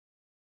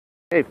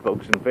Hey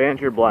folks and fans,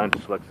 you're blind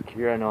Dyslexic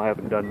here. I know I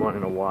haven't done one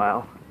in a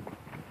while.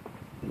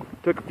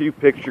 Took a few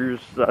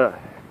pictures,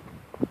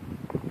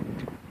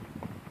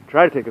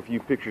 tried to take a few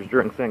pictures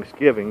during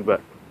Thanksgiving, but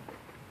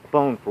the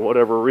phone for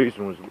whatever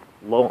reason was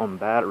low on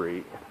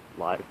battery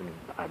life and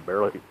I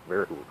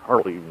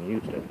hardly even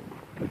used it.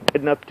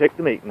 Had enough to take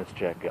the maintenance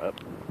checkup,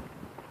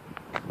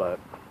 but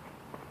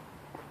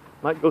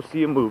might go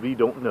see a movie,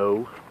 don't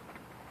know.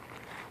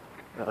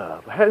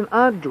 I had an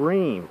odd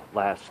dream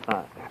last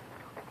night.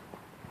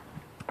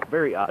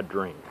 Very odd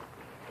dream.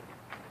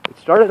 It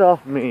started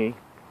off me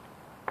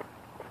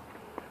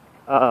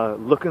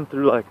looking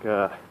through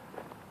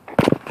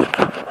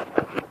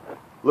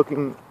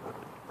looking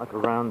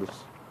around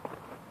this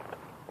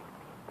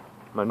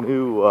my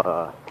new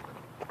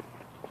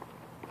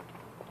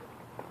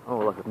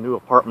like a new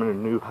apartment, a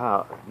new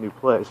house, new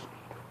place,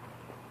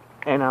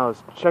 and I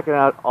was checking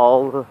out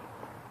all the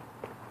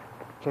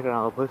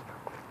place.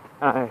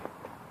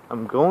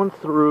 I'm going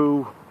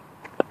through.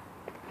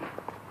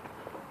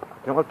 I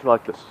come up to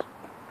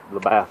the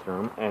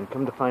bathroom, and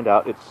come to find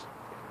out it's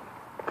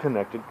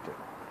connected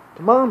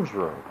to Mom's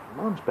room,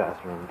 Mom's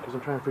bathroom, because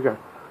I'm trying to figure out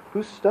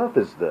whose stuff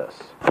is this.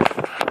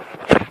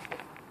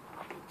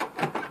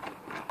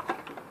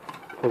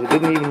 Because it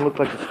didn't even look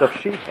like the stuff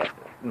she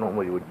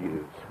normally would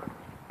use.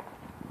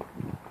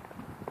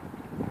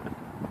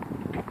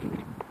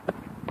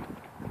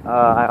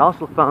 I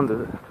also found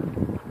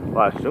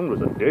I assumed it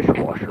was a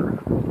dishwasher,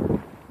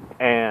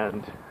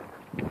 and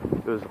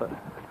it was.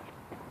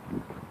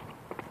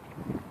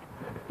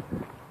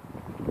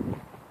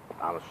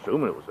 I'm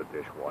assuming it was a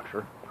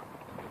dishwasher.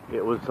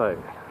 It was like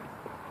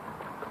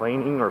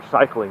cleaning or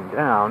cycling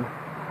down.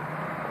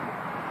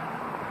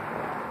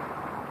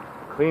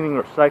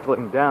 And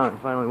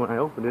finally when I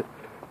opened it,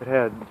 it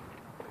had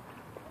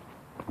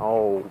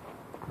not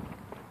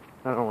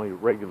only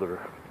regular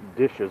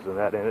dishes and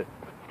that in it,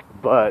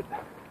 but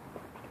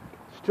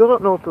still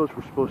don't know if those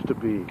were supposed to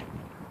be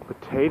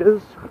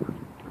potatoes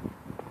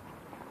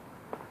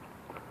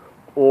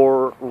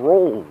or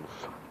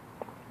rolls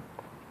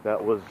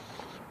that was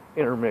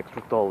intermixed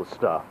with all the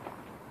stuff.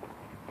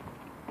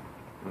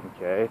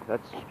 Okay,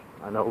 that's,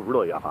 I know,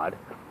 really odd.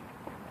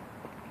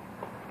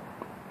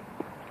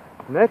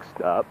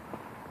 Next up,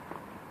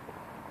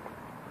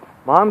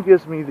 Mom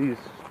gives me this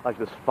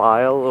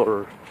file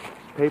or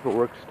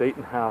paperwork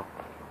stating how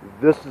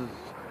this is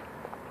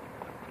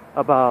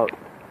about, it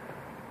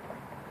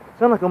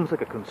sounds almost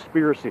like a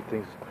conspiracy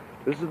thing.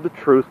 This is the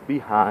truth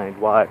behind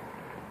why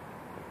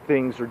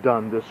things are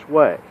done this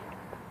way.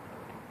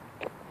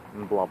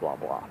 And blah, blah,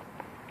 blah.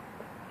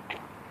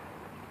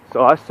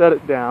 So I set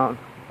it down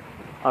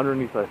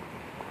underneath a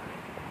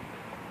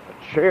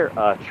chair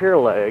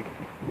leg,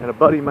 and a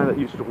buddy of mine that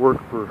used to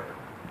work with,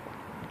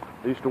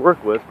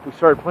 we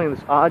started playing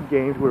this odd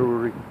game where we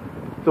were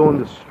throwing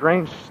this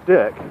strange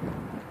stick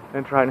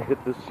and trying to hit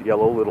this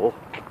yellow little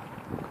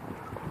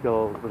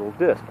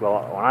disc.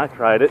 Well, when I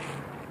tried it,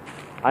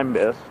 I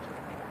missed.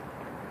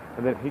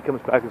 And then he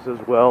comes back and says,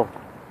 well,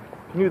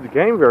 if you knew the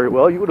game very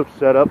well, you would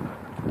have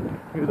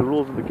knew the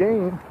rules of the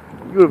game,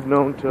 you would have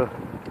known to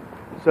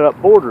set up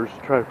borders to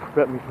try to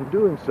prevent me from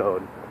doing so.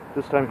 And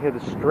this time he had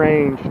this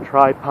strange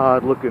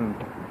tripod-looking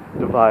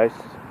device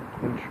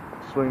and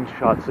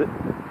slingshots it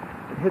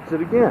and hits it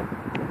again.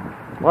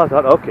 Well, I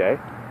thought, okay,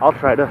 I'll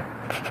try to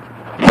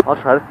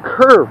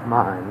curve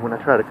mine. When I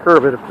try to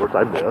curve it, of course,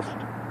 I missed.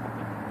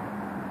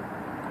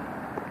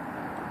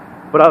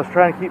 But I was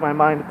trying to keep my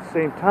mind at the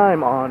same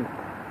time on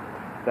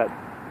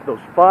those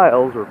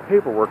files or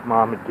paperwork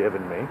Mom had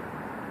given me.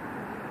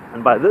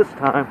 And by this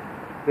time,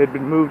 they'd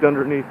been moved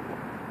underneath,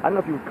 I don't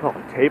know if you would call it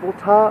a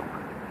tabletop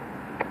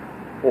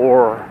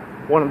or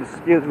one of the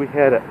skids we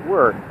had at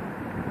work.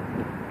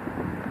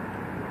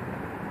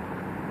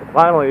 But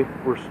finally,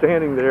 we're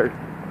standing there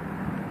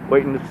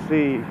waiting in this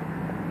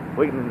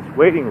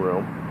waiting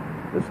room.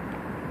 This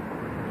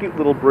cute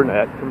little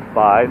brunette comes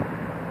by and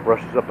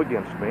brushes up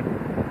against me.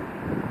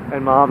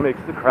 And Mom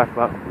makes the crack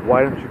about,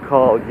 why don't you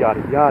call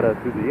yada yada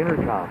through the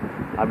intercom?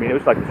 I mean, it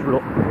was like this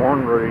real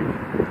ornery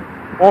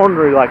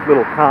like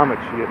little comic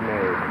she had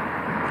made.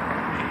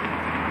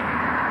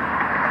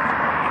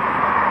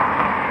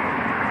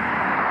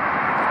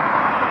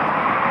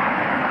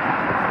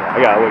 I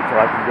gotta wait till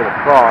I can get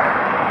across.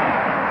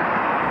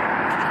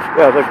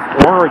 Yeah, it was like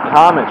an ornery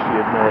comment she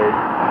had made.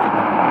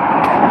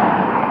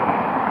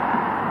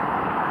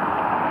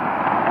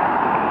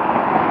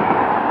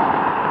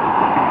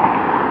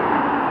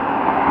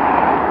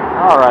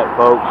 Alright,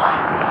 folks.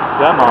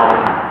 Come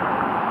on.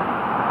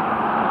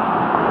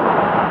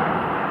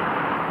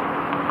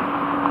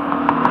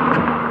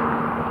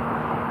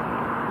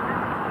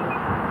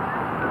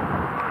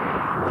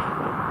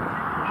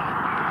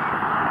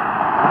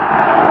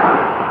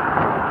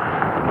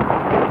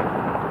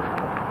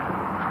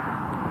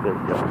 There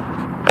we go.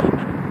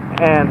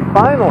 And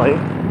finally,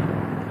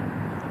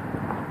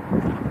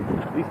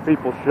 these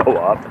people show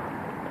up,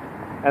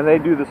 and they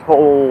do this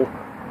whole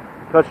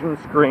touching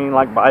the screen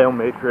like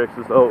biometrics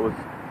as though it was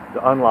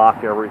to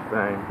unlock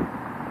everything.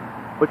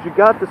 But you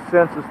got the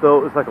sense as though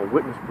it was like a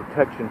witness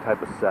protection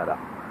type of setup.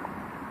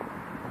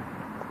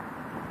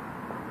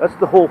 That's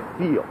the whole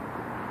feel.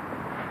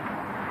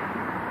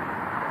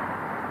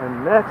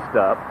 And next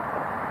up,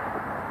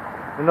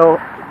 in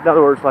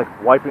other words, like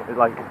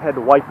it had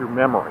to wipe your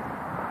memory.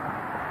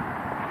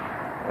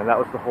 And that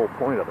was the whole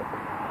point of it.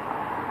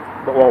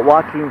 But while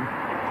watching,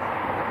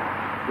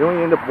 you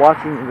only end up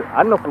watching,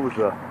 I don't know if it was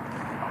a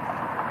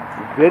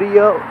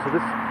video, so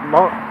this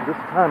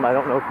time I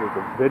don't know if it was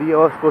a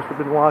video I was supposed to have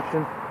been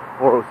watching,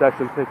 or it was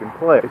actually taking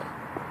place.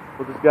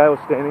 But this guy was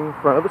standing in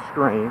front of a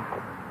screen.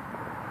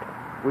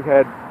 They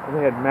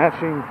had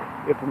matching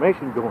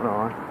information going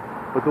on,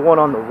 but the one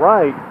on the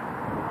right,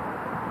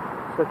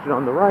 section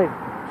on the right,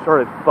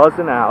 started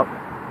fuzzing out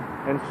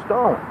and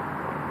stalling.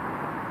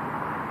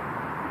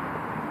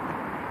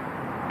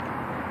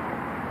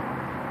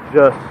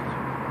 Just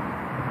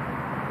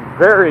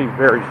very,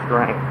 very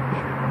strange.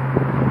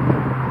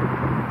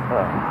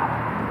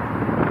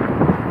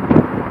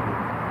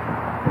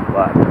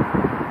 But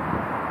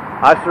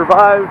I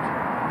survived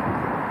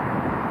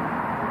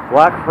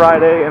Black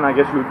Friday, and I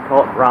guess you would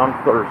call it Brown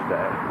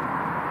Thursday.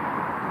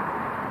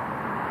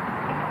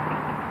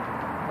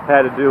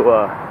 Had to do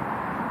a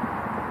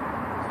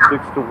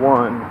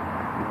 6-to-1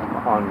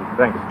 on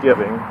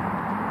Thanksgiving.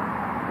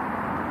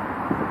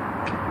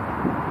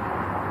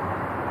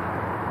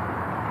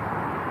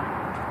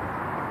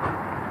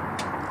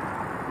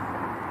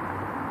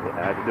 Yeah, I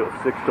had to do a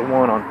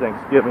 6-to-1 on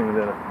Thanksgiving, and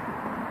then at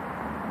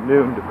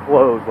noon to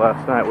close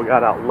last night. We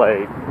got out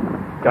late.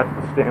 Got to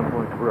the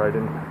standpoint where I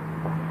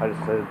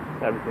just said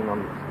everything on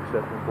the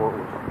exception report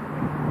was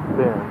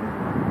thin.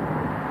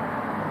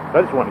 But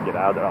I just wanted to get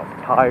out of there. I was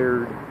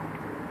tired.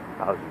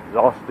 I was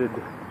exhausted.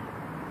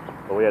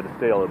 But we had to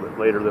stay a little bit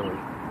later than we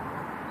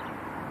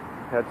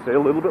had to stay a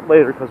little bit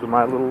later because of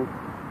my little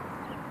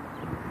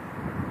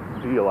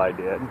deal I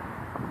did.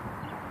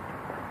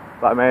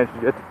 But I managed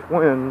to get the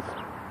twins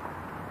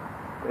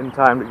in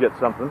time to get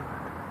something.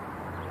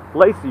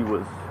 Lacey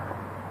was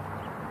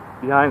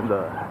behind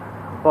the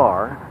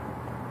bar.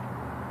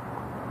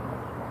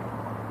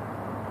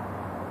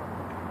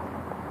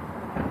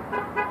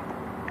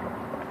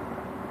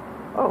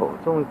 Oh,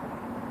 it's only...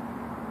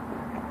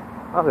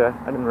 Okay,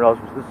 I didn't realize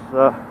it was this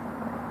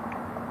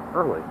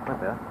early. My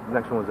bad. The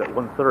next one was at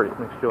 1:30.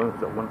 The next showing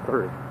was at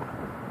 1:30.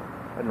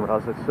 I didn't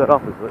realize it set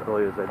off as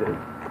early as I did.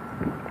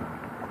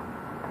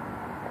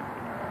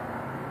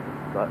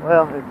 But,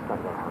 well, it's not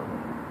going to hurt me.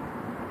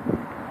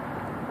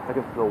 I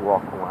can still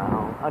walk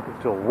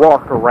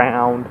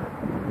around.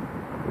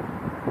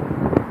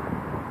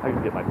 I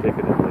can get my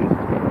ticket at least.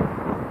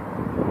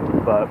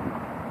 But,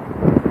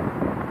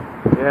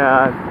 yeah,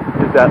 I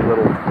did that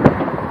little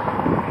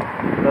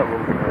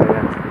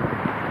man.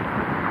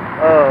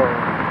 Oh.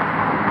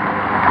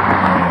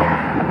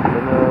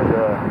 You know,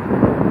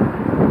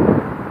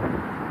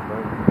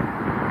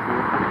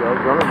 what I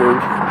was gonna do.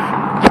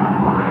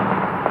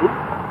 Oops.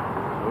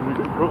 Let me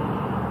get drunk.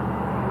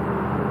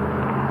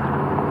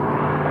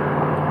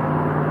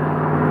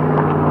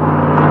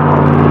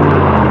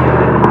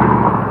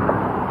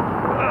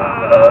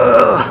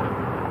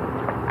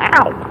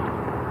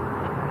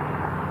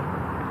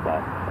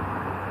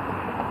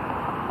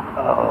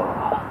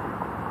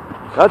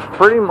 That's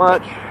pretty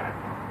much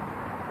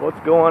what's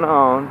going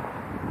on.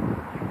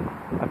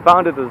 I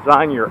found a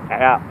design your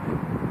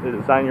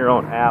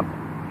own app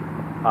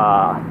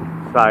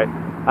site,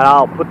 and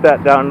I'll put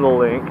that down in the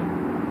link.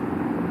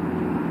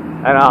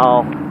 And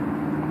I'll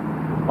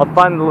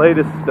find the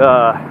latest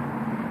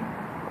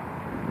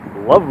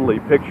lovely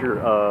picture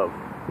of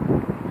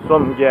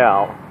some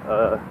gal,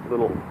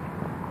 little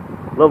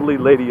lovely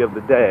lady of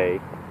the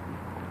day,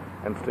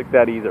 and stick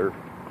that either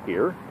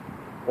here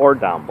or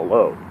down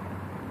below.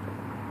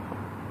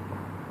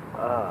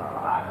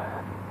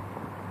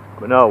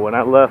 But no, when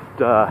I left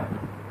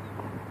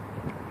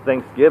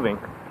Thanksgiving,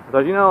 I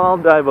thought, I'll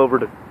dive over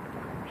to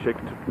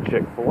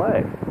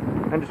Chick-fil-A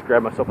and just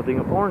grab myself a thing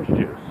of orange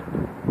juice.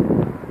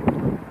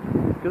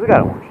 Because I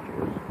got orange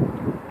juice.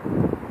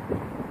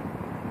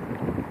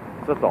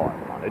 So that's all I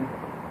wanted.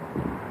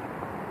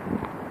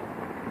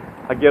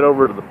 I get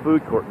over to the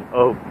food court and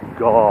oh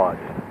God.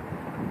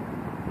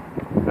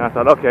 And I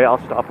thought, okay, I'll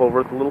stop over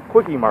at the little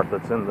Quickie Mart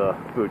that's in the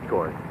food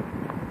court.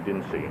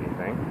 Didn't see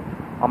anything.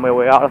 On my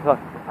way out, I thought,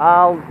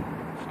 I'll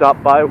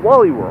stop by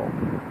Wally World.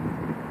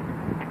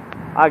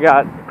 I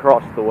got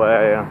across the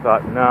way, and I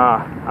thought,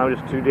 nah, I'm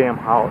just too damn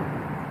holiday.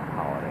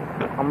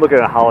 I'm looking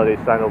at a holiday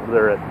sign over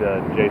there at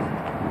Jason's.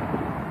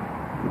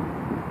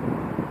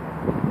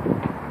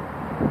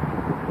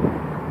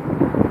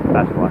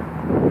 That's why.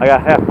 I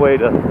got halfway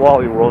to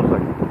Wally World, I was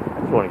like, I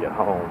just want to get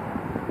home.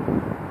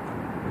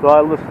 So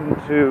I listened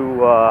to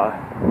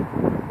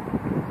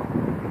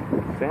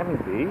Sammy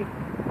B.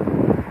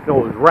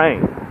 No, it was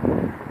Rain.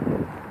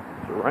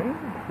 Was it Rain?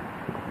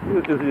 It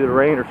was either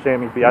Rain or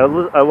Sammy B. I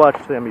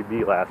watched Sammy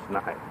B last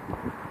night.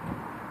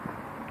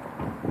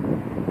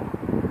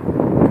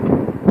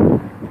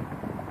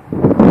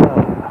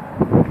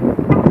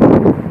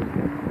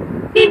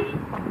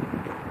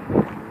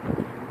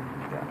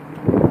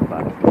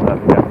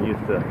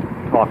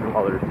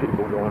 while there's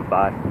people going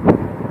by.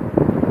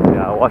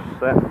 Yeah, I watched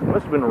that. It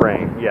must have been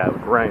rain. Yeah, it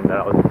was rain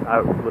that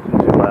I listened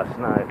to last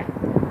night.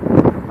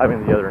 I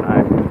mean the other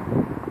night.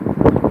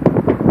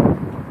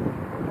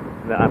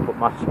 And then I put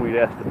my sweet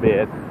ass to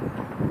bed.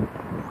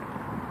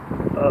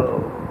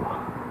 Oh.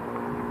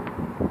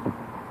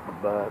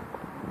 But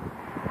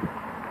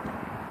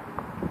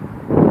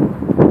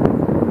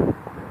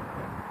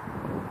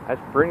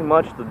that's pretty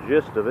much the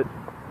gist of it.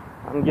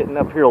 I'm getting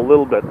up here a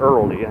little bit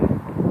early. I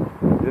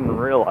didn't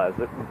realize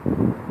it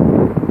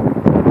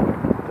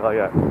until I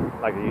got,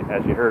 like,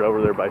 as you heard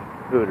over there by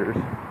Hooters.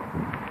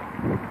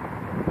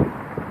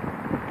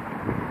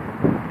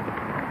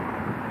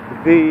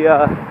 The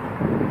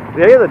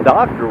day of the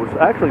doctor was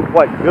actually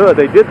quite good.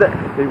 They did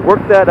that. They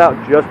worked that out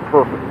just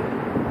perfect.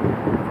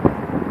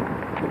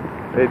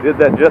 They did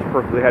that just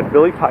perfect. They had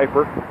Billie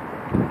Piper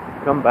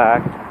come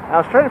back. I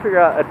was trying to figure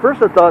out. At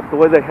first, I thought the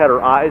way they had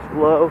her eyes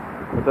glow,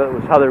 that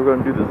was how they were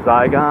going to do the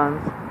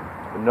Zygons.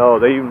 But no,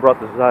 they even brought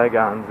the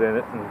Zygons in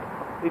it, and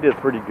they did a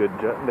pretty good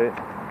job.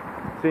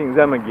 Seeing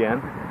them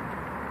again,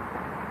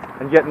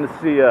 and getting to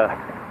see a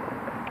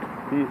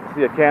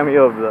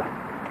cameo of the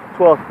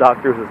 12th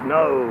Doctor says,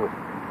 no,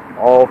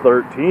 all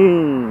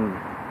 13,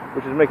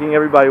 which is making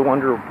everybody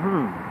wonder,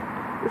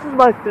 this is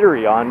my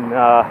theory on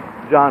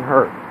John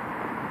Hurt,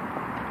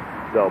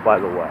 though, by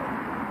the way.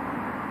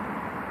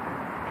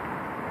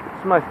 This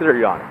is my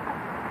theory on it.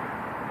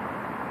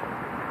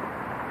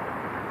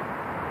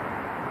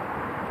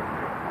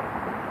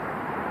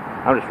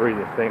 I'm just reading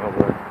this thing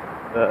over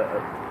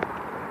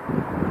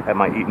at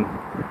my eating.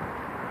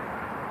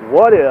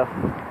 What if,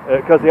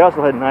 because he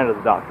also had Night of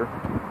the Doctor,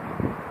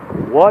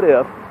 what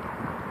if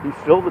he's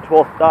still the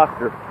 12th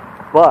Doctor,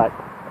 but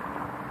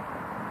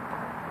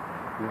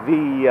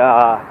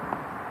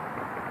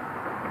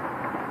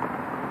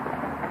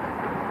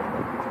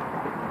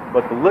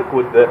the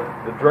liquid, the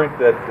drink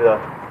that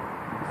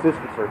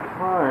Sister Sir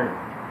Karn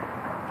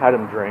had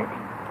him drink,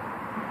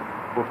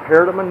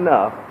 repaired him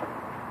enough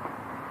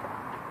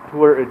to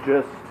where it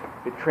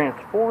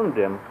transformed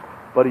him,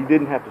 but he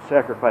didn't have to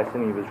sacrifice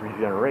any of his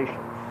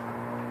regenerations.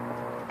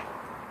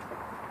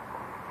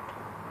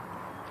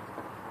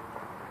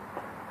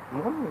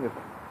 I'm wondering if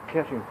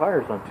Catching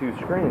Fire's on 2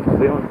 screens.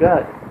 They only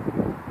got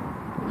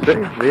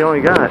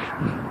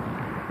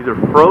either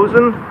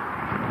Frozen.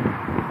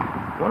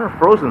 I wonder if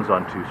Frozen's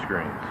on 2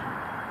 screens.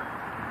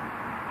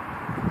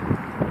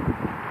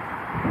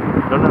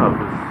 I don't know.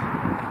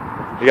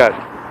 You got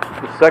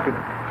the second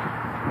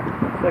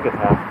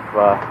half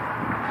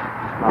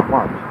not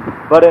marked.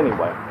 But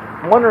anyway,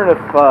 I'm wondering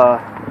if the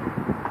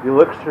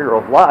elixir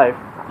of life,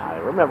 I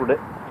remembered it,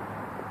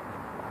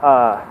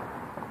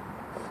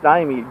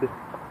 stymied,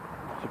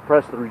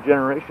 suppressed the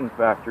regeneration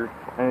factor,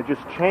 and it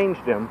just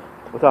changed him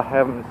without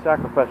having to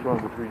sacrifice one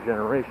of his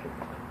regenerations.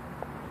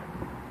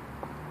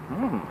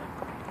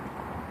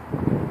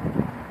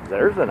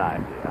 There's an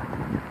idea.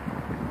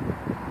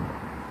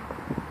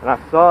 And I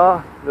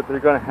saw that they're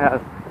going to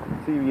have,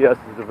 CBS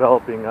is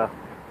developing a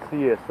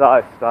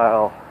CSI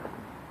style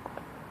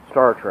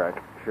Star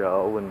Trek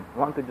show, and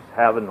why don't they just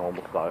have a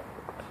normal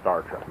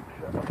Star Trek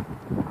show?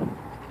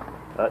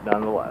 But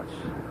nonetheless,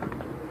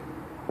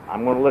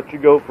 I'm going to let you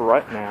go for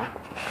right now.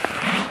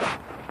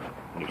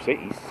 You say